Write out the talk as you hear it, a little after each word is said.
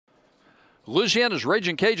Louisiana's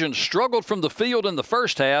Ragin Cajuns struggled from the field in the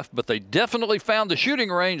first half, but they definitely found the shooting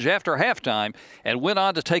range after halftime and went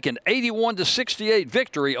on to take an 81-68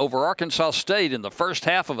 victory over Arkansas State in the first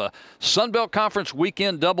half of a Sun Belt Conference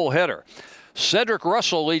weekend doubleheader. Cedric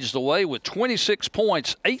Russell leads the way with 26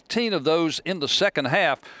 points, 18 of those in the second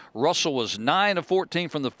half. Russell was 9 of 14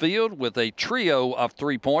 from the field with a trio of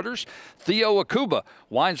three-pointers. Theo Akuba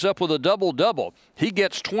winds up with a double-double. He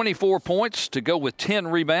gets 24 points to go with 10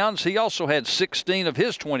 rebounds. He also had 16 of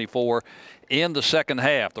his 24 in the second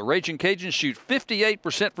half. The Ragin Cajuns shoot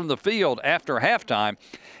 58% from the field after halftime,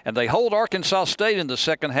 and they hold Arkansas State in the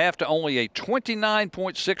second half to only a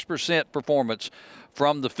 29.6% performance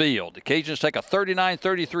from the field. The Cajuns take a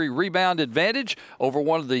 39-33 rebound advantage over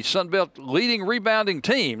one of the Sun Belt leading rebounding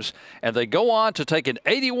teams, and they go on to take an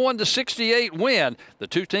 81-68 win. The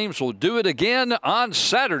two teams will do it again on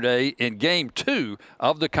Saturday in Game 2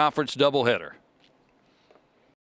 of the conference doubleheader.